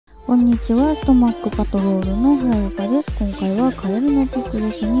こんにちは、ストマックパトロールのハラユカです。今回はカエルのピク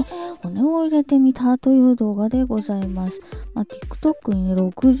ルスに骨を入れてみたという動画でございます。TikTok にね、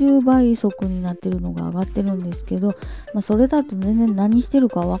60倍速になってるのが上がってるんですけど、それだと全然何してる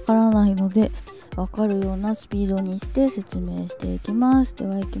かわからないので、わかるようなスピードにして説明していきます。で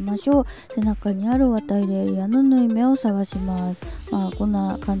は行きましょう。背中にある綿入れエリアの縫い目を探します。こん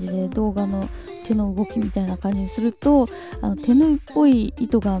な感じで動画の手の動きみたいな感じにすると手縫いっぽい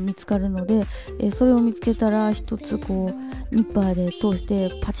糸が見つかるので、それを見つけたら一つこうニッパーで通し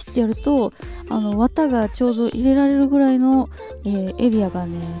てパチッてやると綿がちょうど入れられるぐらいの、エリアが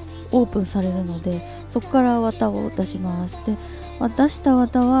ねオープンされるので、そこから綿を出します。で出した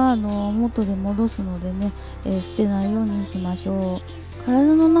綿は元で戻すのでね、捨てないようにしましょう。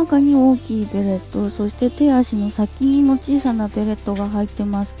体の中に大きいペレット、そして手足の先にも小さなペレットが入って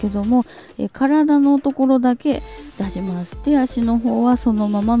ますけども、体のところだけ出します。手足の方はその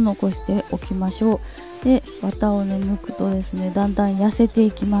まま残しておきましょう。で綿をね抜くとですね、だんだん痩せて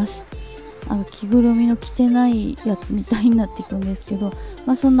いきます。着ぐるみの着てないやつみたいになっていくんですけど、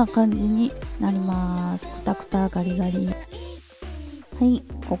そんな感じになります。くたくたガリガリ。はい、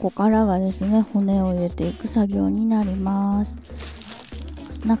ここからがですね、骨を入れていく作業になります。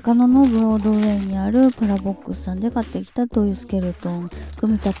中野のブロードウェイにあるパラボックスさんで買ってきたトイスケルトン、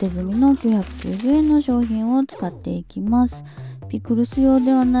組み立て済みの990円の商品を使っていきます。ピクルス用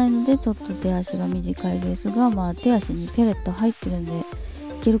ではないのでちょっと手足が短いですが、手足にペレット入ってるんでい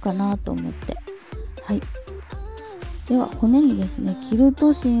けるかなと思って、はい。では骨にですね、キル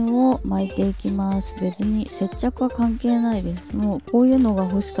ト芯を巻いていきます。別に接着は関係ないです。もうこういうのが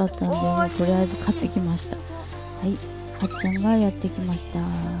欲しかったんで、とりあえず買ってきました。はい、はっちゃんがやってきました。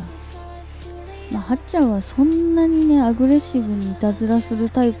はっちゃんはそんなにねアグレッシブにいたずらする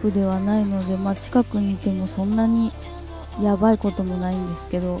タイプではないので、近くにいてもそんなにやばいこともないんです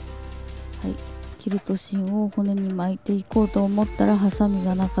けど、はい、キルト芯を骨に巻いていこうと思ったらハサミ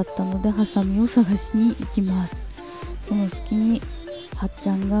がなかったのでハサミを探しに行きます。その隙にはっち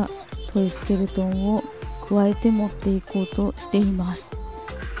ゃんがトイスケルトンを加えて持っていこうとしています。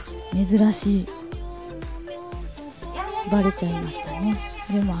珍しい。バレちゃいましたね。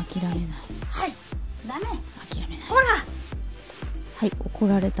でも諦めない。はい、ダメ。諦めない。ほら。はい、怒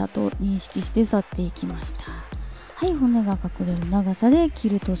られたと認識して去っていきました。はい、骨が隠れる長さでキ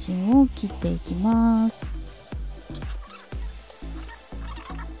ルト芯を切っていきます。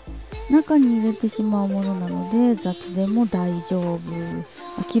中に入れてしまうものなので雑でも大丈夫。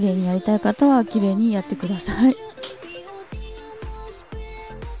綺麗にやりたい方は綺麗にやってください。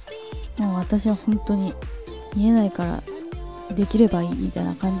もう私は本当に見えないからできればいいみたい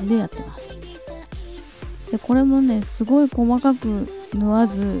な感じでやってます。でこれもねすごい細かく縫わ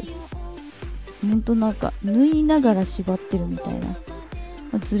ず、なんか縫いながら縛ってるみたいな、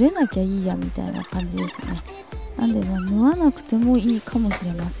ずれなきゃいいやみたいな感じですね。なんで縫わなくてもいいかもし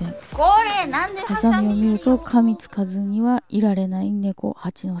れません。これなんでハサミを見ると噛みつかずにはいられない猫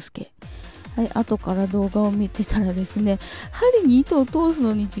はちのすけ。はい、後から動画を見てたらですね、針に糸を通す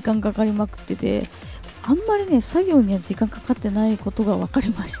のに時間かかりまくってて、あんまりね作業には時間かかってないことが分かり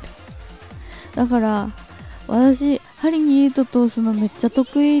ました。だから私針に糸通すのめっちゃ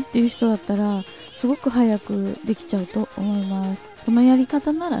得意っていう人だったらすごく早くできちゃうと思います。このやり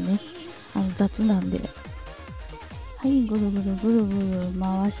方ならね雑なんで、はい、ぐるぐるぐるぐる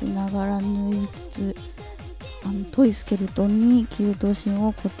回しながら縫いつつトイスケルトンにキルト芯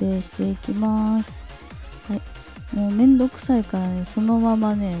を固定していきます。はい、もうめんどくさいからね、そのま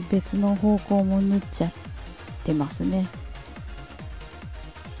まね別の方向も縫っちゃってますね。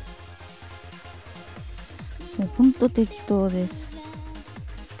もうほんと適当です。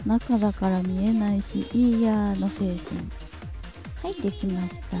中だから見えないしいいやの精神。はい、できま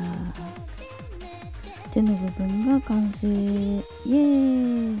した。手の部分が完成。イエ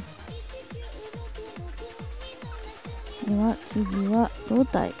ーイ。では次は胴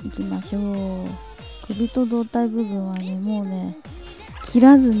体いきましょう。首と胴体部分はねもうね切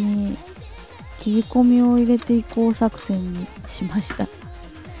らずに切り込みを入れていこう作戦にしました。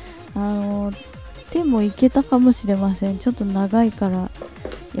手もいけたかもしれません。ちょっと長いから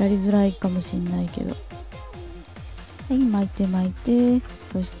やりづらいかもしれないけど、はい、巻いて巻いて、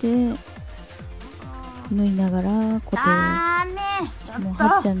そして縫いながら固定。もう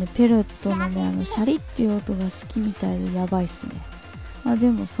はっちゃんねペレットのねシャリっていう音が好きみたいでやばいっすね。で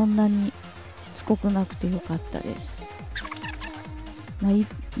もそんなにしつこくなくてよかったです。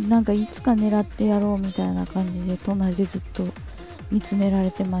なんかいつか狙ってやろうみたいな感じで隣でずっと見つめられ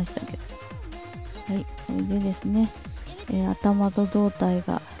てましたけど、はい、これでですね、頭と胴体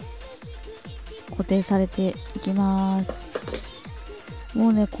が固定されていきます。も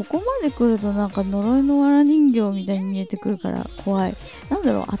うね、ここまで来るとなんか呪いの藁人形みたいに見えてくるから怖い。なん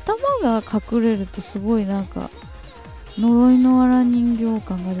だろう、頭が隠れるとすごいなんか呪いの藁人形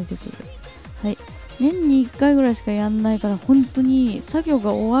感が出てくる。はい、年に1回ぐらいしかやんないから、本当に作業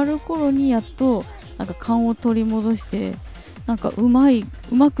が終わる頃にやっとなんか勘を取り戻して、なんかうま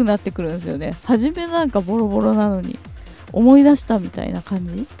くなってくるんですよね。初めなんかボロボロなのに思い出したみたいな感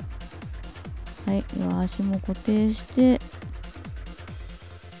じ。はい、では足も固定して、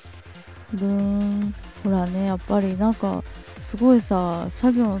ブーン。ほらね、やっぱりなんかすごいさ、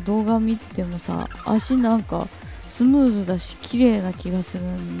作業の動画見ててもさ、足なんかスムーズだし綺麗な気がする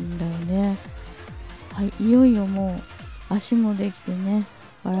んだよね。はい、いよいよもう足もできてね、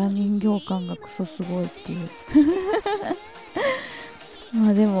わら人形感がクソすごいっていうま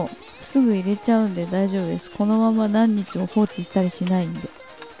あでもすぐ入れちゃうんで大丈夫です。このまま何日も放置したりしないんで。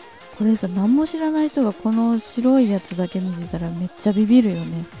これさ、何も知らない人がこの白いやつだけ見てたらめっちゃビビるよ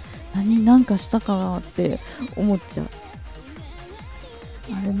ね。なんかしたかなって思っちゃう。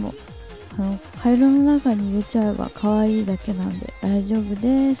あれもカエルの中に入れちゃえば可愛いだけなんで大丈夫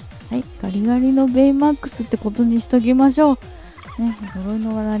です。はい、ガリガリのベイマックスってことにしときましょうね。呪い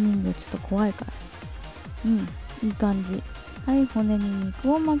の藁人形ちょっと怖いから。いい感じ。はい、骨に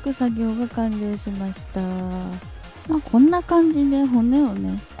肉を巻く作業が完了しました。こんな感じで骨を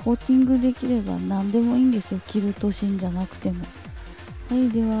ねコーティングできれば何でもいいんですよ。キルト芯じゃなくても。はい、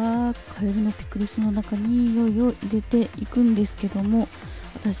ではカエルのピクルスの中にいよいよ入れていくんですけども、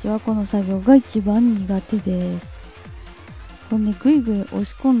私はこの作業が一番苦手です。これね、ぐいぐい押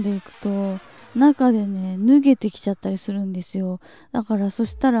し込んでいくと中でね脱げてきちゃったりするんですよ。だからそ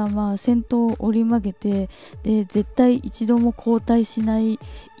したら先頭を折り曲げて、で絶対一度も後退しない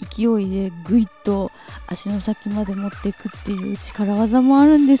勢いでぐいっと足の先まで持っていくっていう力技もあ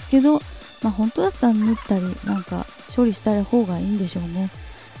るんですけど、本当だったら縫ったりなんか処理した方がいいんでしょうね。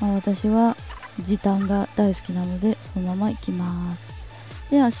私は時短が大好きなのでそのままいきます。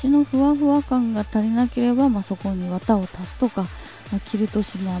で、足のふわふわ感が足りなければ、そこに綿を足すとか、キルト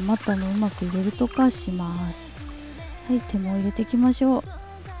芯の余ったのをうまく入れるとかします。はい、手も入れていきましょ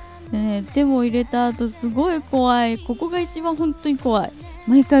う。でね、手も入れた後すごい怖い。ここが一番本当に怖い。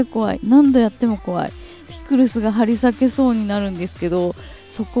毎回怖い。何度やっても怖い。ピクルスが張り裂けそうになるんですけど、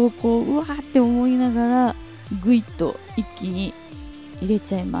そこをうわーって思いながらぐいっと一気に入れ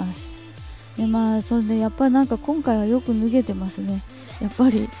ちゃいます。でそれでやっぱりなんか今回はよく脱げてますね。やっ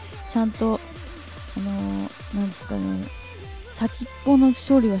ぱりちゃんとなんですかね、先っぽの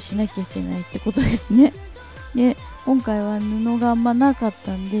処理はしなきゃいけないってことですね。で、今回は布があんまなかっ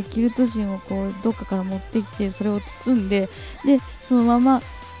たんで、キルト芯をどっかから持ってきてそれを包んで、でそのまま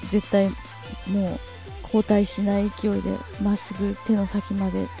絶対もう後退しない勢いでまっすぐ手の先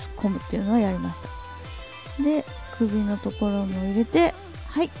まで突っ込むっていうのはやりました。で、首のところも入れて、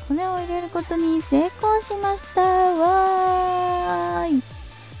はい、骨を入れることに成功しました。わーい。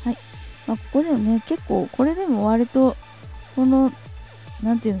はい、ここでもね、結構これでも割とこの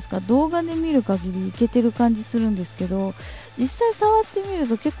なんていうんですか、動画で見る限りいけてる感じするんですけど、実際触ってみる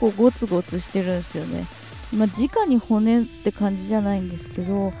と結構ゴツゴツしてるんですよね。直に骨って感じじゃないんですけ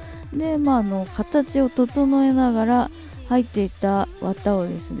ど、で形を整えながら入っていた綿を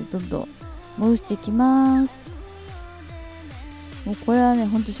ですねどんどん戻していきます。もうこれはね、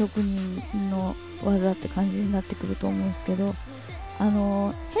ほんと職人の技って感じになってくると思うんですけど、変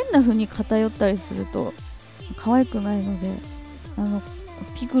な風に偏ったりすると可愛くないので、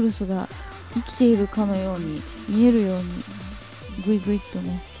ピクルスが生きているかのように見えるようにグイグイっと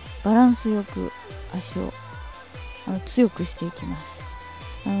ね、バランスよく足を強くしていきます。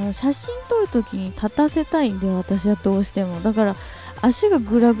写真撮るときに立たせたいんで、私はどうしても。だから足が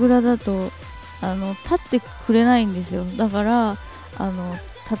グラグラだと立ってくれないんですよ。だから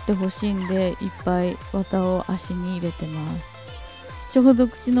立ってほしいんで、いっぱい綿を足に入れてます。ちょうど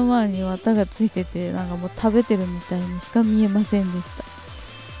口の周りに綿がついてて、なんかもう食べてるみたいにしか見えませんでし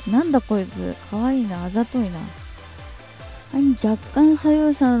た。なんだこいつ、かわいいな、あざといな。はい、若干左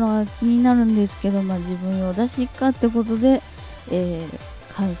右さのは気になるんですけど、自分用だしかってことで、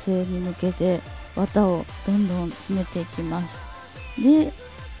完成に向けて綿をどんどん詰めていきます。で、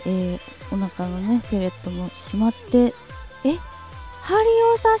お腹のねペレットもしまって、針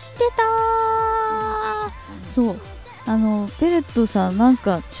を刺してたー。そう、ペレットさ、なん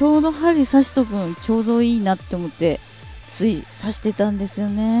かちょうど針刺しとくのにちょうどいいなって思ってつい刺してたんですよ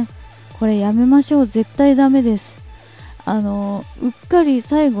ね。これやめましょう、絶対ダメです。うっかり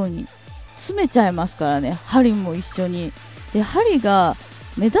最後に詰めちゃいますからね、針も一緒に。で、針が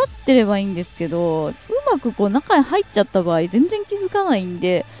目立ってればいいんですけど、うまく中に入っちゃった場合全然気づかないん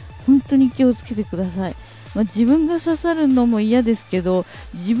で、本当に気をつけてください。自分が刺さるのも嫌ですけど、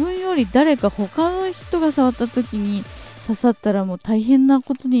自分より誰か他の人が触った時に刺さったらもう大変な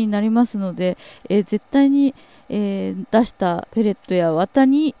ことになりますので、絶対に、出したペレットや綿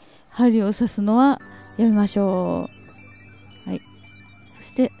に針を刺すのはやめましょう。はい、そ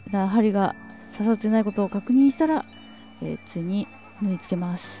して針が刺さってないことを確認したら、ついに縫い付け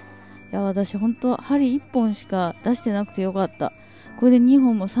ます。いや、私本当針1本しか出してなくてよかった。これで2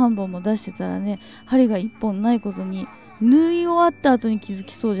本も3本も出してたらね、針が1本ないことに縫い終わった後に気づ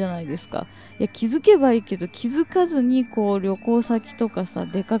きそうじゃないですか。いや、気づけばいいけど、気づかずにこう旅行先とかさ、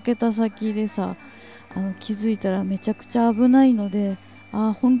出かけた先でさ、気づいたらめちゃくちゃ危ないので、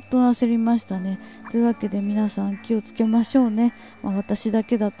本当焦りましたね。というわけで皆さん気をつけましょうね。私だ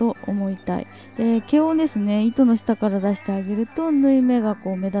けだと思いたい。で、毛をですね、糸の下から出してあげると縫い目が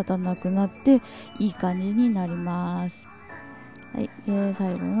こう目立たなくなっていい感じになります。はい、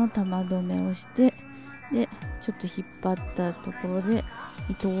最後の玉留めをして、でちょっと引っ張ったところで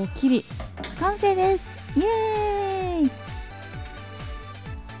糸を切り完成です。イエーイ。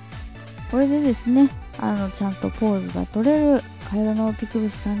これでですね、ちゃんとポーズが取れるカエルのピクル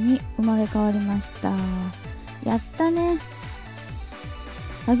スさんに生まれ変わりました。やったね。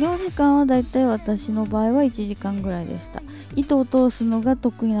作業時間はだいたい私の場合は1時間ぐらいでした。糸を通すのが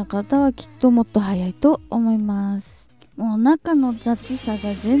得意な方はきっともっと早いと思います。もう中の雑さ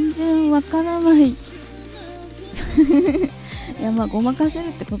が全然わからないいや、ごまかせる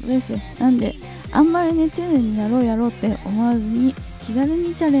ってことですよ。なんであんまりね、丁寧にやろうって思わずに気軽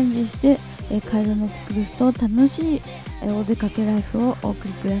にチャレンジして、カエルのピクルスと楽しい、お出かけライフをお送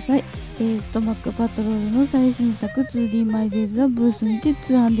りください。ストマックパトロールの最新作 2D マイデイズはブースにて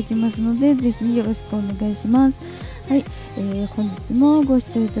通販できますので、ぜひよろしくお願いします。はい、本日もご視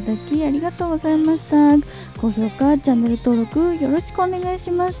聴いただきありがとうございました。高評価、チャンネル登録よろしくお願い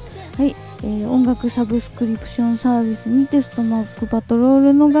します。はい、音楽サブスクリプションサービスにてストマックパトロー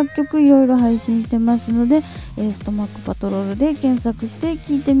ルの楽曲いろいろ配信してますので、ストマックパトロールで検索して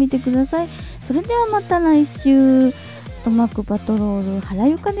聴いてみてください。それではまた来週。ストマックパトロール原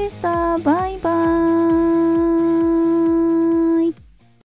由香でした。バイバイ。